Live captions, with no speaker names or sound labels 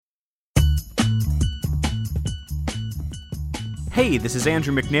Hey, this is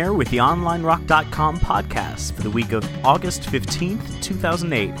Andrew McNair with the OnlineRock.com podcast for the week of August 15th,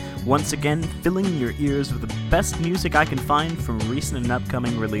 2008. Once again, filling your ears with the best music I can find from recent and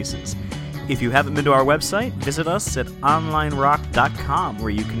upcoming releases. If you haven't been to our website, visit us at OnlineRock.com,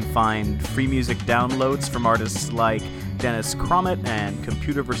 where you can find free music downloads from artists like Dennis Cromit and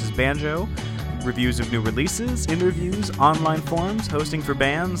Computer vs. Banjo, reviews of new releases, interviews, online forums, hosting for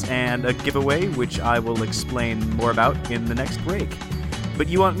bands, and a giveaway, which I will explain more about in the next break. But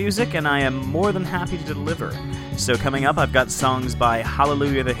you want music, and I am more than happy to deliver. So coming up, I've got songs by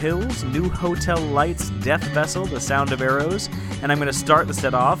Hallelujah the Hills, New Hotel Lights, Death Vessel, The Sound of Arrows, and I'm going to start the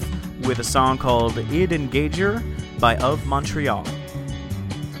set off with a song called Id Engager by Of Montreal.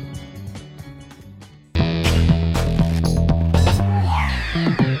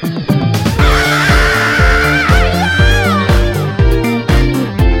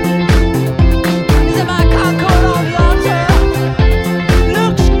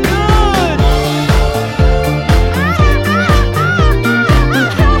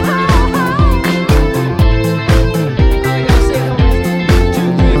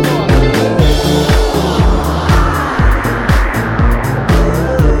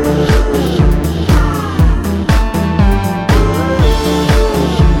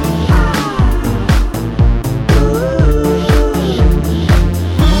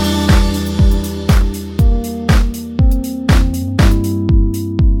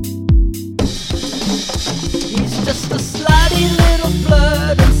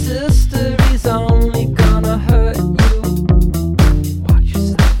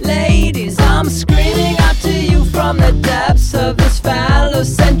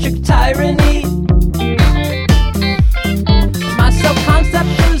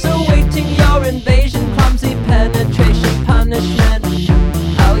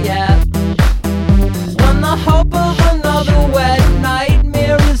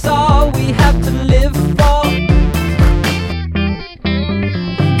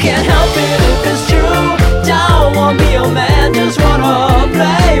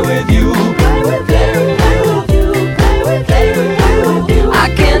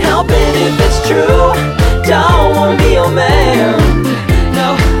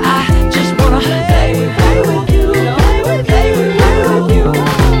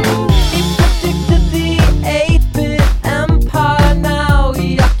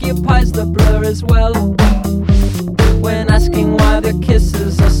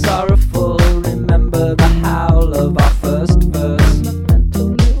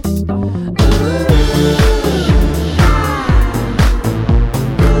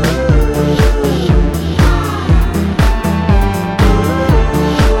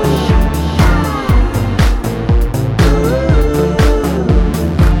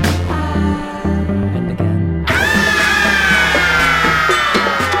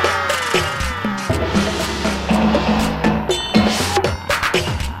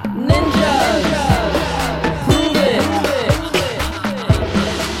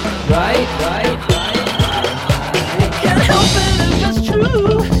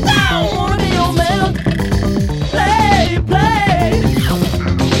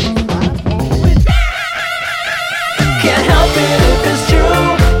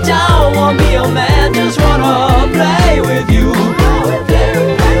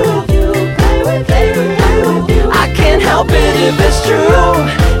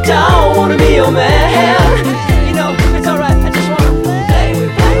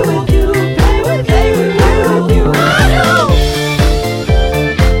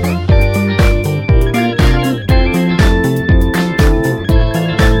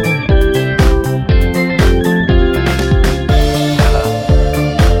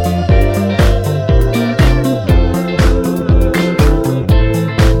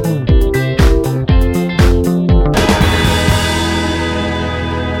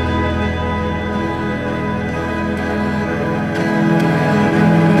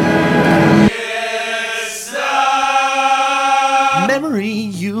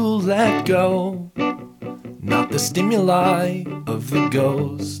 Of the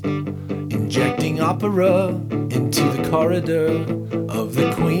ghost, injecting opera into the corridor of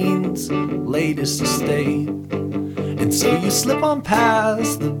the Queen's latest estate. And so you slip on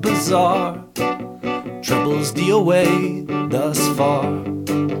past the bazaar, troubles deal away thus far.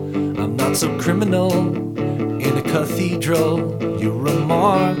 I'm not so criminal in a cathedral, you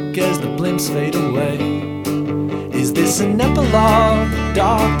remark as the blimps fade away. Is this an epilogue,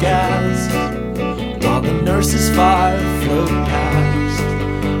 dark as while the nurses' fire float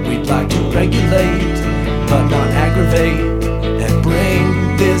past? We'd like to regulate, but not aggravate, and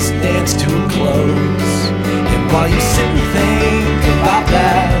bring this dance to a close. And while you sit and think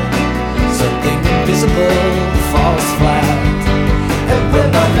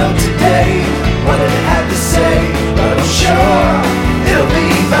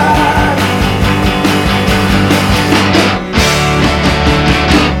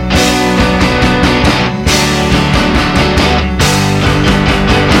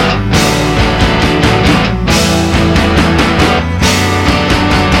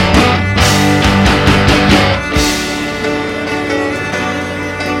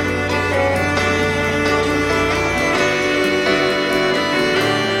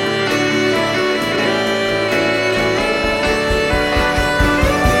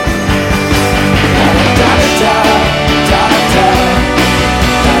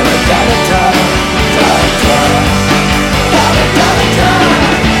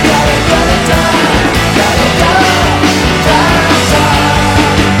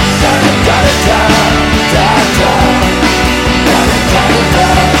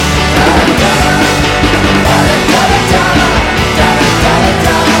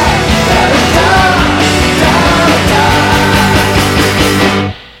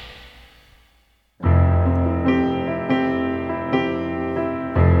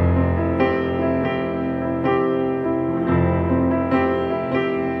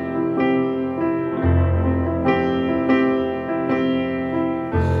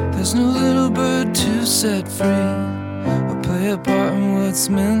There's no little bird to set free or play a part in what's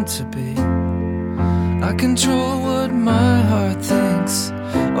meant to be. I control what my heart thinks,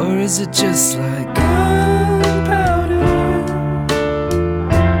 or is it just like gunpowder?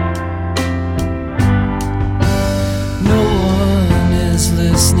 No one is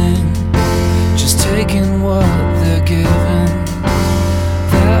listening, just taking what they're given.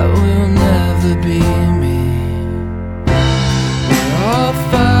 That will never be me. We're all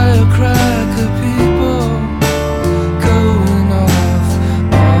firecracker people, going off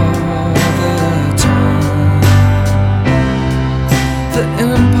all the time. The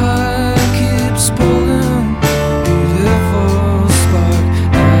empire keeps pulling, beautiful spark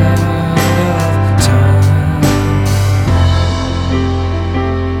out of time.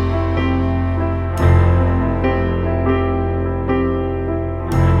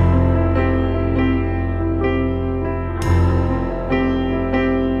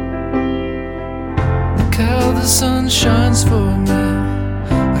 Look how the sun shines for me.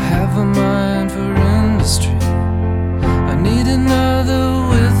 I have a mind for industry. I need another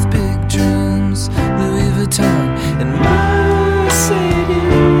with big dreams. Louis Vuitton and Mercedes.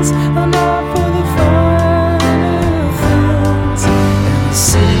 I'm out for the finer things. And the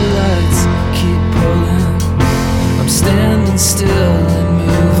city lights keep pulling. I'm standing still and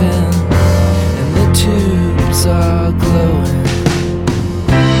moving, and the tubes are glowing.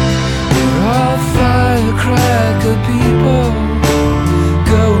 We're all firecracker people,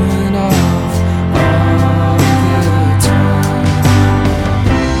 going off all the time.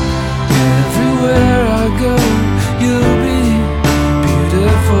 Everywhere I go, you'll be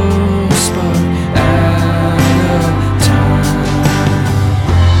beautiful spark out of time.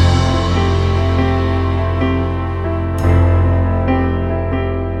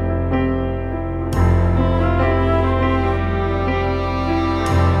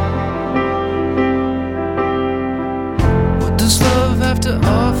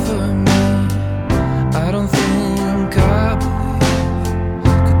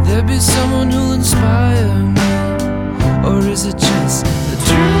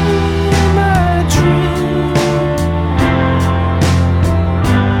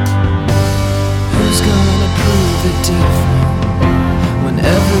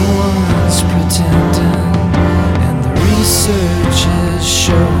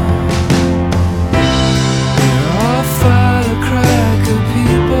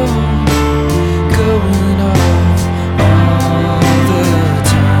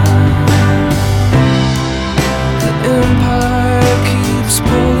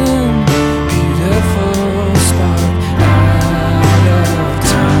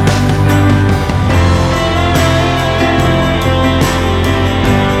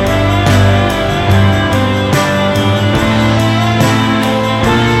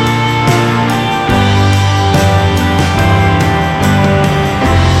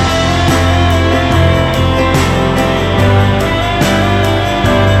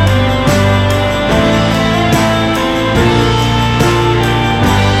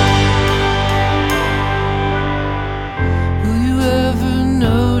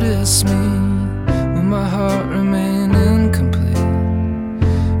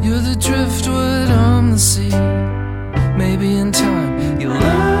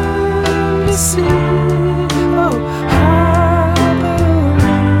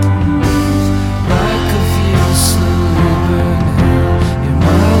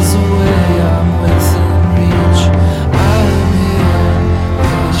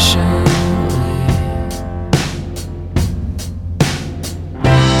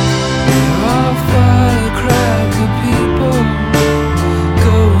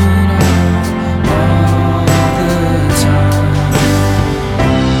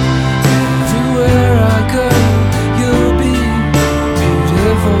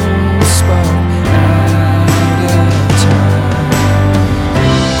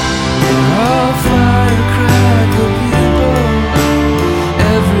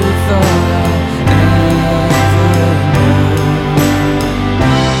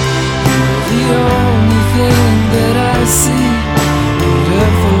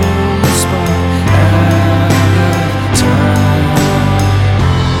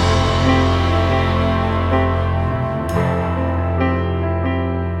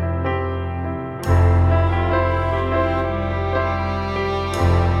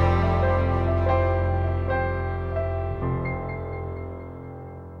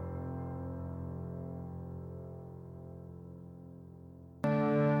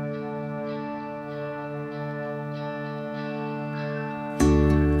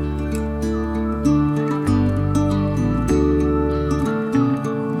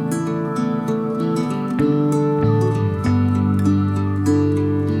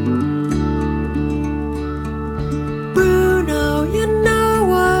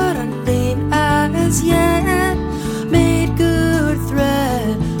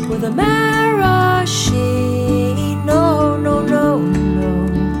 the maraschino, no, no, no.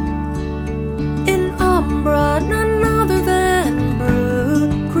 In Umbra, none other than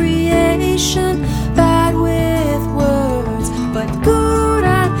brute creation, bad with words, but good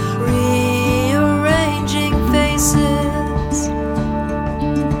at rearranging faces.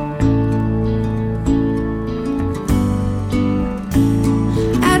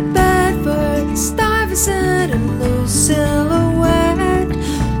 At Bedford, Stuyvesant and loose silhouette,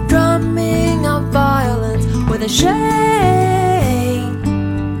 drumming of violence with a shame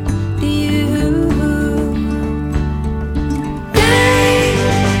to you. Day,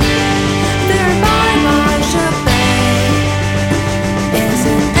 there by my champagne is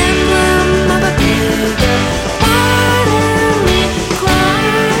an emblem of a bigger bodily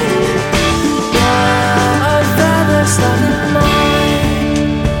crime. Your feather stuck in mine.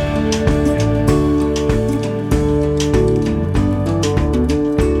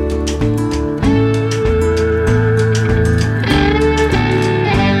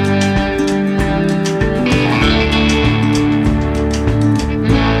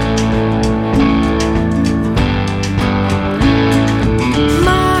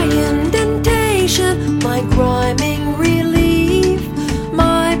 My indentation, my rhyming relief,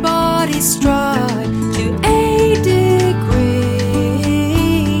 my body stride to a degree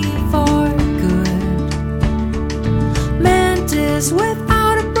for good. Mantis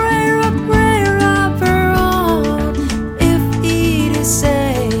without a prayer of her own. If it is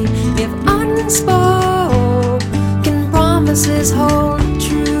say, if unspoken promises hold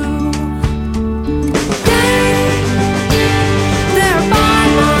true. Day, there by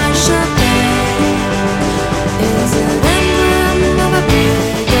my champagne is an emblem of a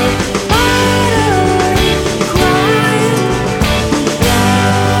bigger bodily crime.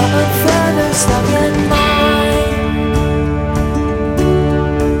 Your feather stuck in mine.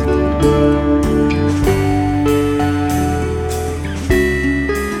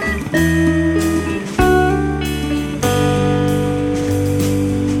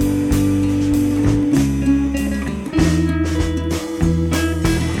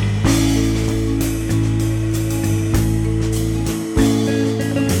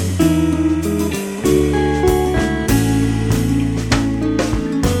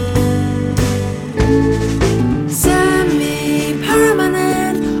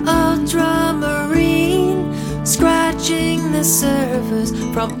 Semi-permanent ultramarine, scratching the surface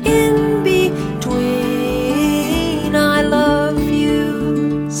from in between. I love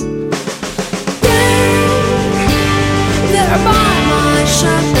yous. There by my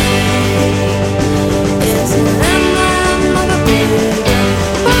champagne is an emblem of a bigger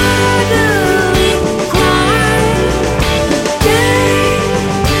bodily crime.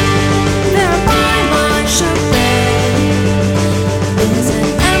 There by my champagne is an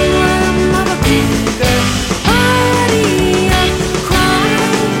emblem of a bigger body of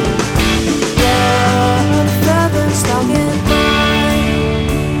crime. Your feather stuck in mine.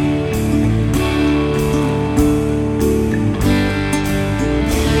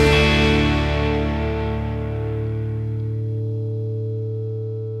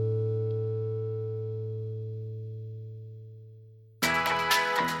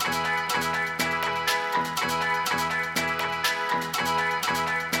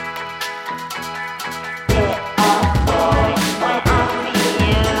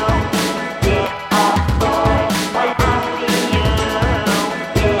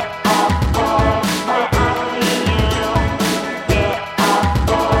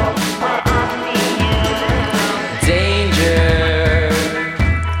 Danger,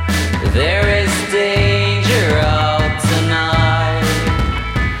 there is danger out tonight.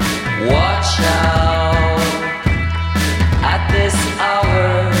 Watch out at this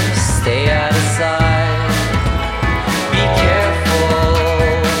hour, stay out of sight. Be careful,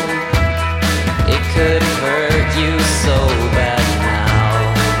 it could hurt you so bad now.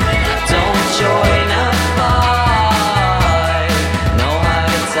 Don't join a fight, know how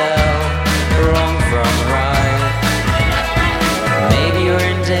to tell wrong from right. Maybe you're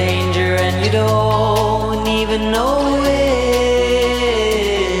in danger and you don't even know it.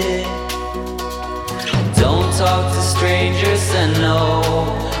 Don't talk to strangers and know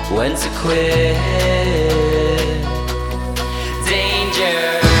when to quit. Danger.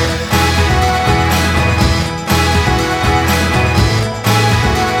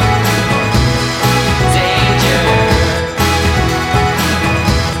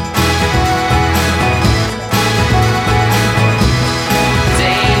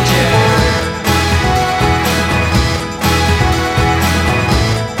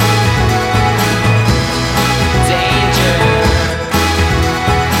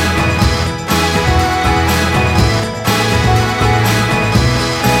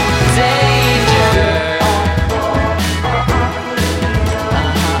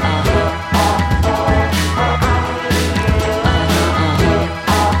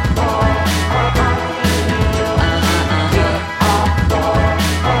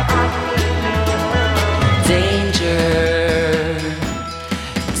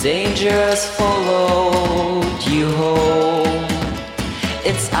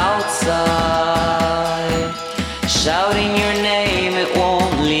 it's outside. Shouting your name, it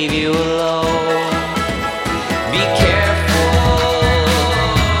won't leave you alone. Be careful,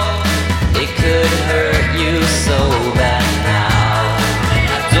 it could hurt you so bad now.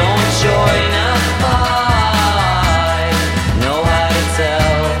 Don't join a fight, know how to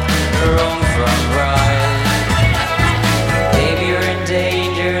tell wrong from right. Baby, you're in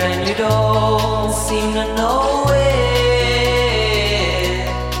danger and you don't seem to know it.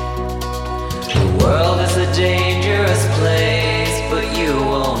 The world is a dangerous place, but you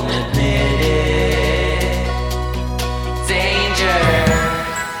won't admit it. Danger.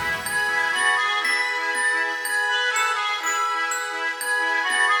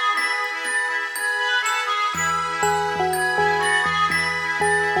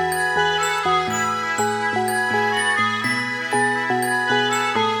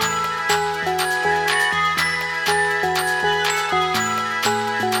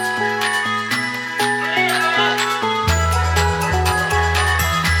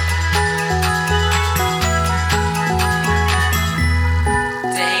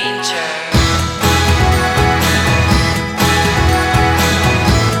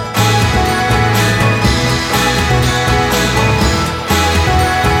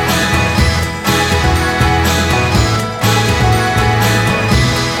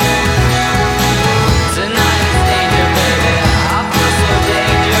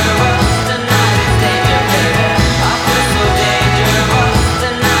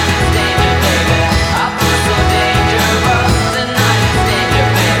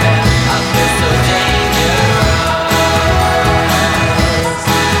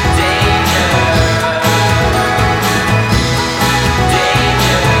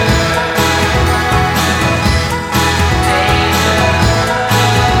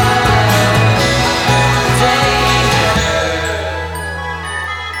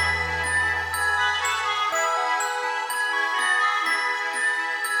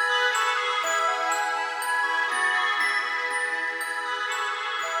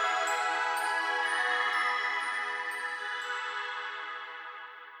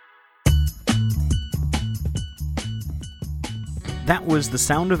 That was The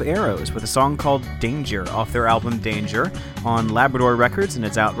Sound of Arrows with a song called Danger off their album Danger on Labrador Records, and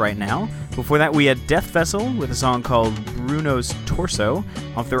it's out right now. Before that, we had Death Vessel with a song called Bruno's Torso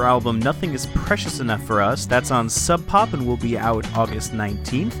off their album Nothing Is Precious Enough for Us. That's on SubPop and will be out August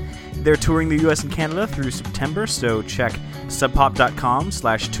 19th. They're touring the US and Canada through September, so check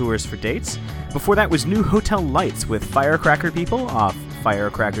subpop.com/tours for dates. Before that was New Hotel Lights with Firecracker People off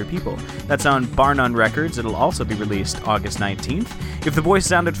Firecracker People. That's on Bar None Records. It'll also be released August 19th. If the voice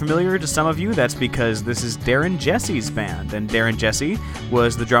sounded familiar to some of you, that's because this is Darren Jesse's band, and Darren Jesse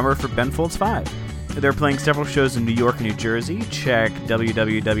was the drummer for Ben Folds 5. They're playing several shows in New York and New Jersey. Check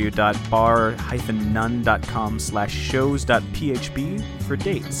www.bar-none.com/shows.php for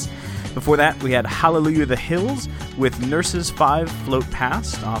dates. Before that, we had Hallelujah the Hills with Nurses 5 Float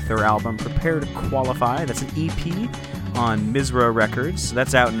Past off their album Prepare to Qualify. That's an EP on Misra Records.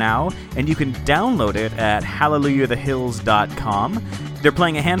 That's out now, and you can download it at hallelujahthehills.com. They're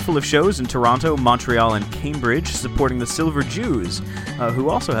playing a handful of shows in Toronto, Montreal, and Cambridge, supporting the Silver Jews, who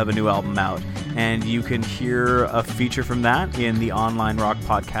also have a new album out. And you can hear a feature from that in the Online Rock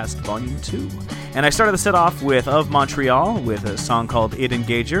Podcast Volume 2. And I started the set off with Of Montreal with a song called It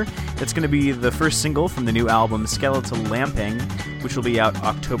Engager. It's going to be the first single from the new album Skeletal Lamping, which will be out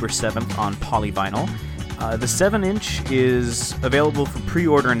October 7th on Polyvinyl. The 7-inch is available for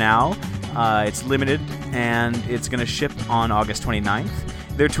pre-order now. It's limited, and it's going to ship on August 29th.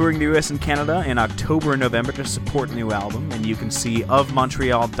 They're touring the US and Canada in October and November to support the new album, and you can see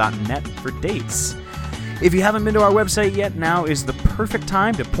ofmontreal.net for dates. If you haven't been to our website yet, now is the perfect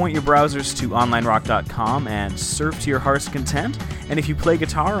time to point your browsers to OnlineRock.com and surf to your heart's content. And if you play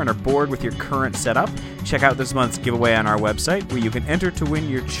guitar and are bored with your current setup, check out this month's giveaway on our website, where you can enter to win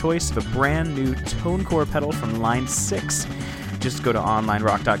your choice of a brand new Tunecore pedal from Line 6. Just go to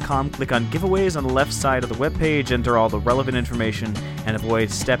OnlineRock.com, click on Giveaways on the left side of the webpage, enter all the relevant information, and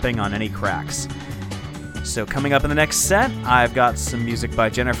avoid stepping on any cracks. So coming up in the next set, I've got some music by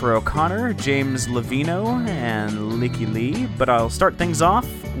Jennifer O'Connor, James Lavino, and Lykke, but I'll start things off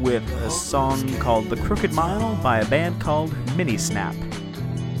with a song called The Crooked Mile by a band called Minisnap.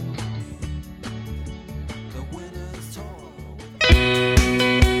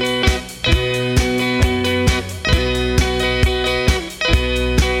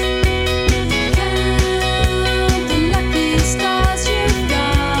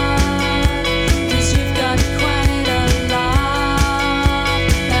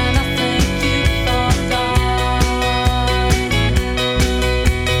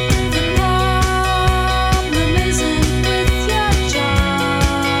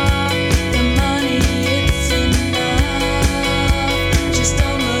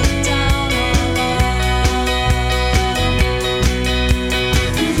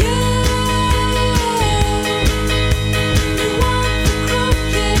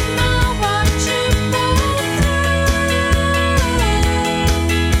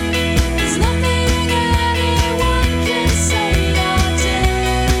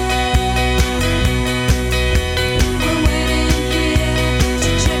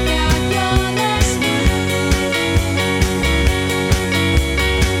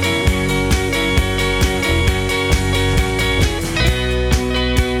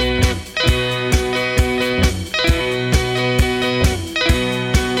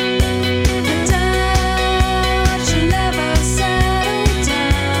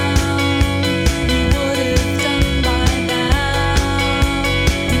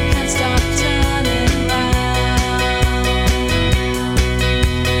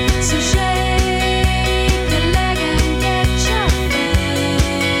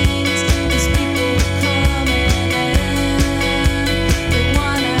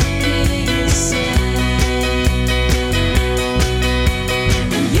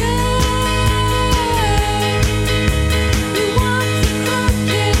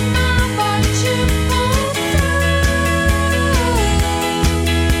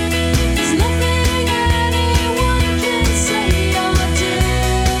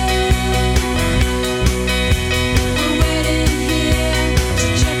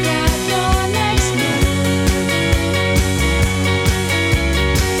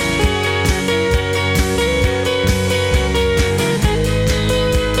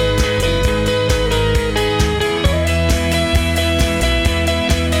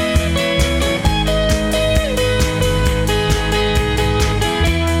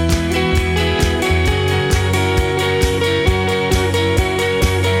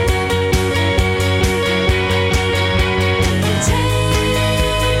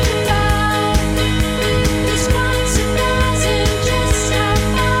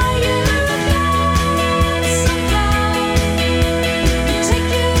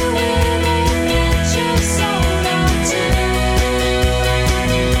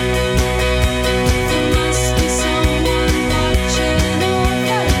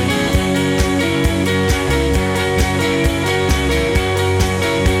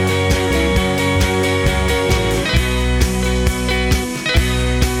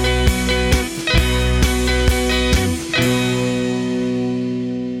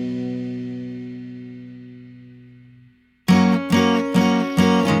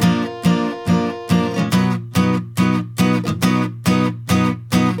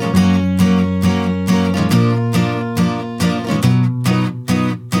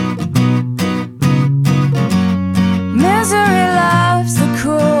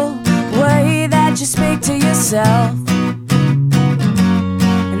 yourself.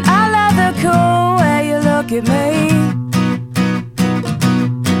 And I love the cool way you look at me.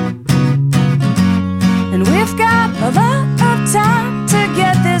 And we've got a lot of time to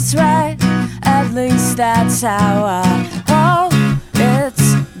get this right. At least that's how I hope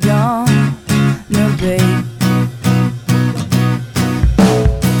it's gonna be.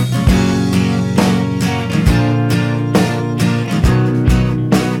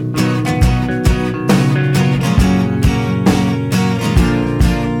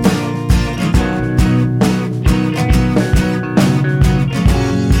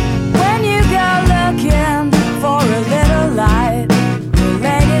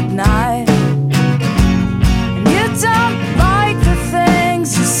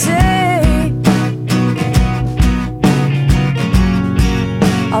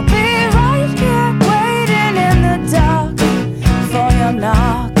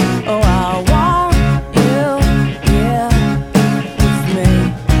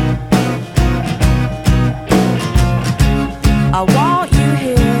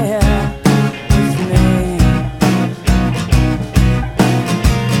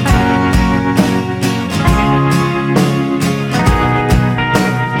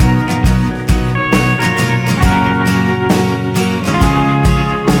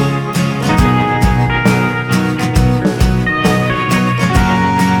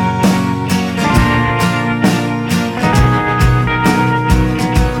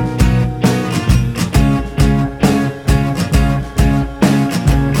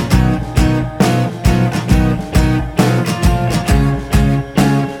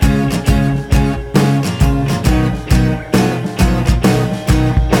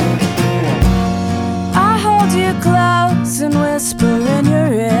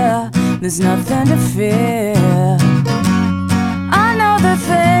 There's nothing to fear. I know the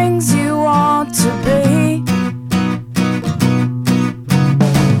things you want to be.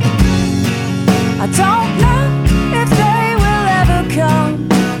 I don't know if they will ever come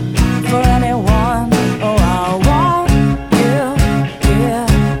for anyone. Oh, I want you here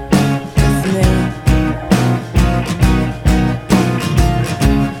with me.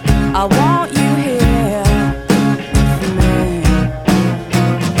 I want you here with me.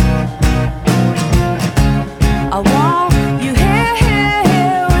 I want you here, here,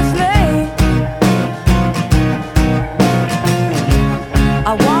 here with me.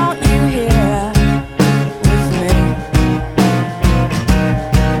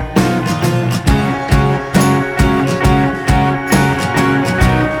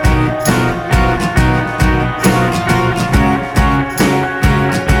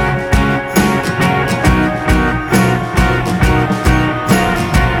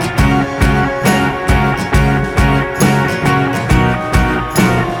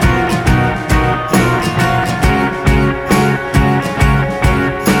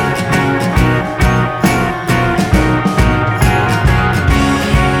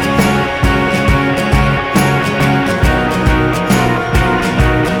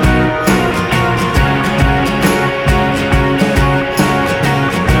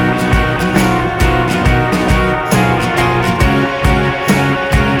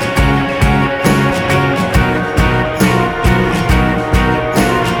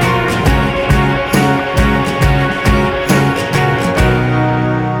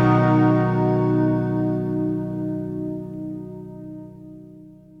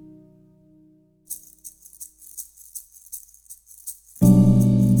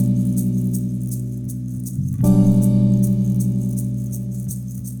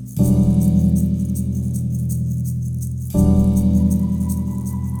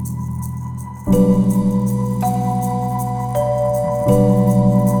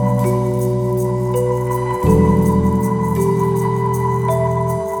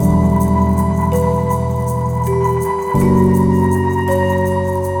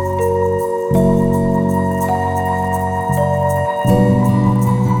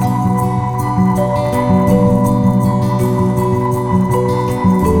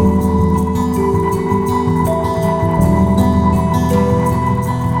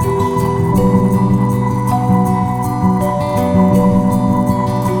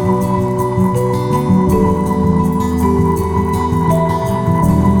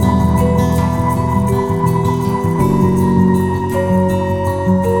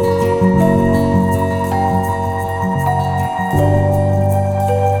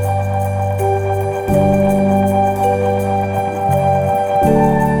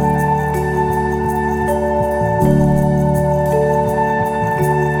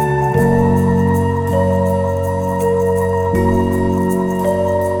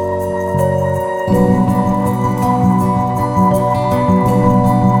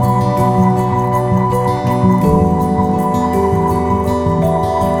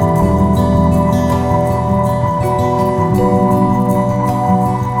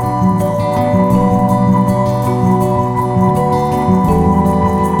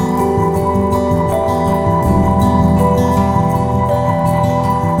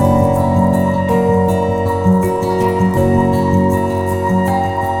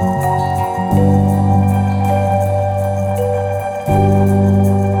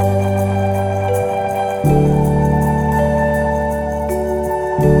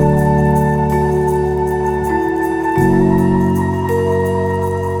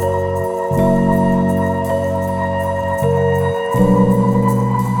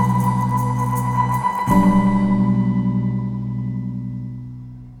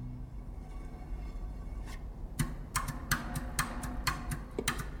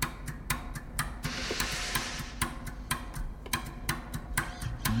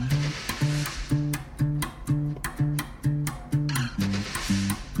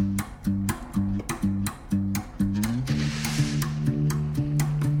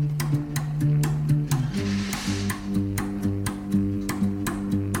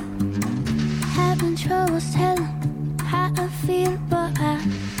 troubles telling how I feel, but I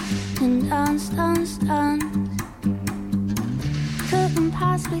can dance. Couldn't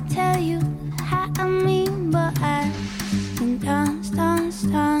possibly tell you how I mean, but I can dance.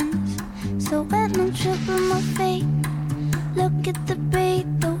 So when I'm tripping my feet, look at the beat,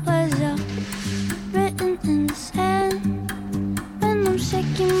 the words are written in the sand. When I'm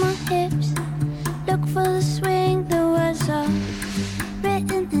shaking my hips, look for the swing, the words are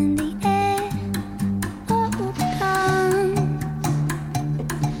written in the air. Oh, dance.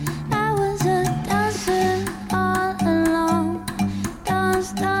 I was a dancer all along.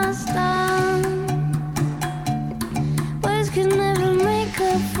 Dance. Words could never make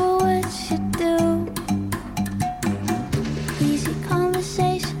up for what you do. Easy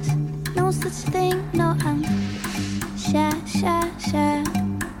conversations, no such thing, no, I'm shy.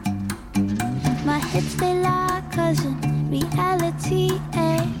 My hips, they lie, 'cause in reality,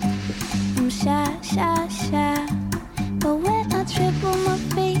 I'm shy. But when I trip on my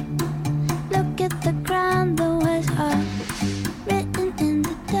feet, look at the ground, the words are written in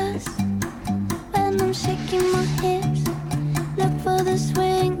the dust. When I'm shaking my hips, look for the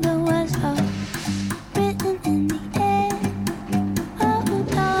swing, the words are written in the air. Oh,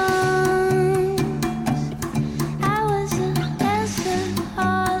 dance. I was a dancer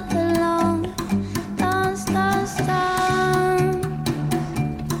all along. Dance.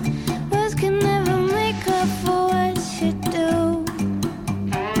 Words can never make up for what you do.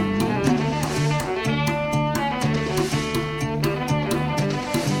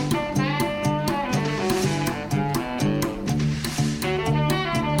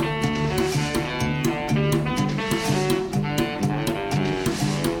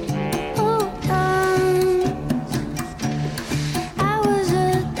 Oh, dance. I was a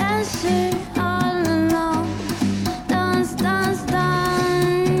dancer all along. Dance.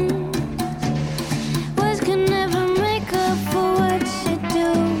 Words can never make up for what you do.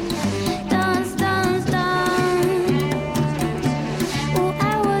 Dance. Oh, I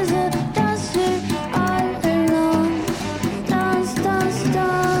was a dancer all along. Dance.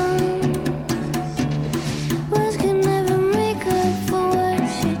 Words can never make up for what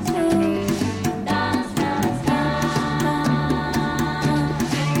you do. Dance.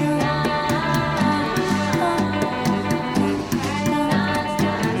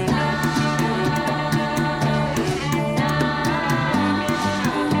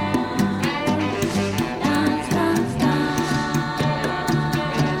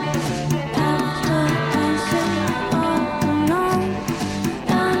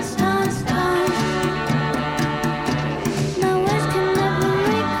 Now words can never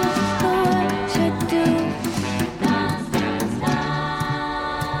make up for what you do.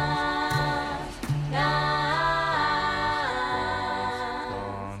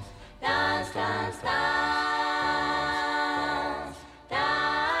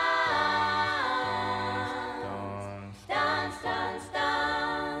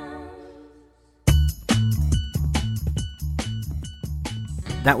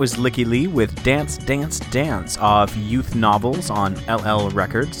 That was Lykke Lee with Dance off Youth Novels on LL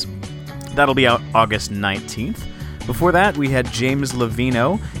Records. That'll be out August 19th. Before that, we had James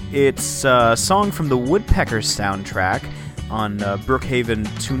Lavino. It's a song from the Woodpecker soundtrack on Brookhaven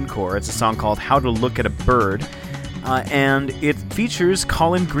Tunecore. It's a song called How to Look at a Bird. And it features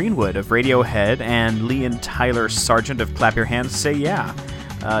Colin Greenwood of Radiohead and Lee and Tyler Sargent of Clap Your Hands Say Yeah.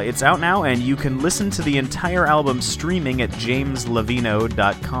 It's out now, and you can listen to the entire album streaming at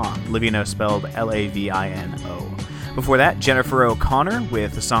jameslavino.com. Lavino spelled Lavino. Before that, Jennifer O'Connor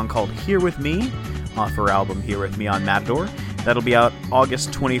with a song called Here With Me off her album Here With Me on Matador. That'll be out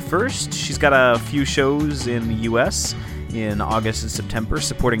August 21st. She's got a few shows in the U.S. in August and September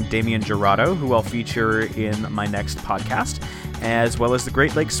supporting Damien Gerardo, who I'll feature in my next podcast, as well as the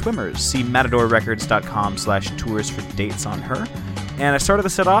Great Lakes Swimmers. See matadorrecords.com/tours for dates on her. And I started the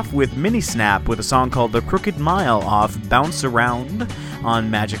set off with Minisnap with a song called The Crooked Mile off Bounce Around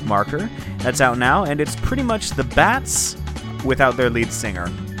on Magic Marker. That's out now, and it's pretty much the Bats without their lead singer.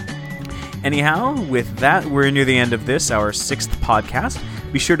 Anyhow, with that, we're near the end of this, our 6th podcast.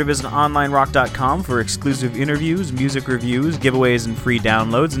 Be sure to visit OnlineRock.com for exclusive interviews, music reviews, giveaways, and free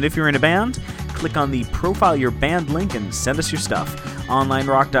downloads. And if you're in a band, click on the Profile Your Band link and send us your stuff.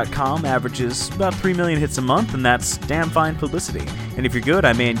 OnlineRock.com averages about 3 million hits a month, and that's damn fine publicity. And if you're good,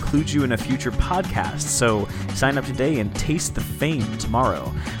 I may include you in a future podcast, so sign up today and taste the fame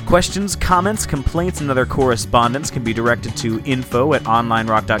tomorrow. Questions, comments, complaints, and other correspondence can be directed to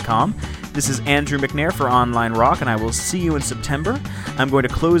info@OnlineRock.com. This is Andrew McNair for Online Rock, and I will see you in September. I'm going to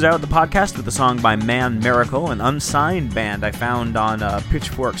close out the podcast with a song by Man Miracle, an unsigned band I found on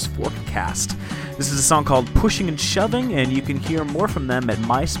Pitchfork's Forkcast. This is a song called Pushing and Shoving, and you can hear more from them at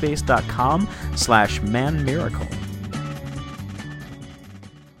myspace.com/manmiracle.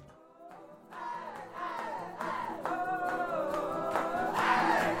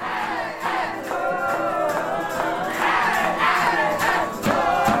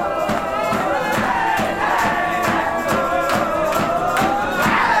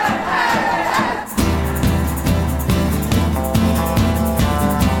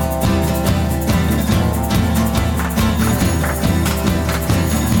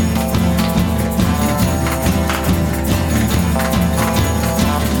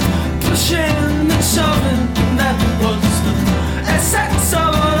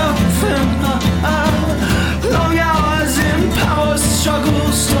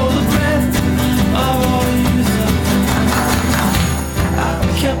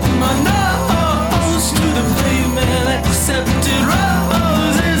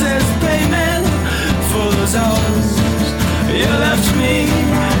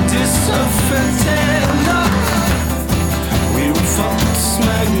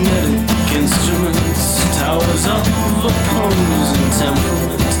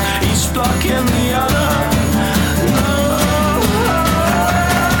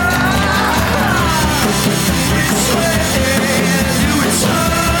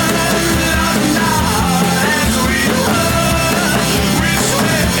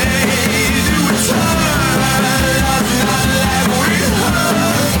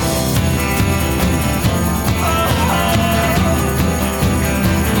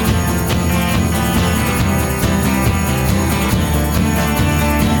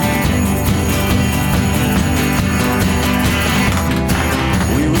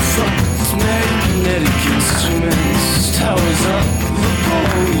 Towers up, the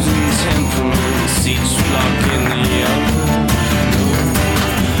poles and temperament seats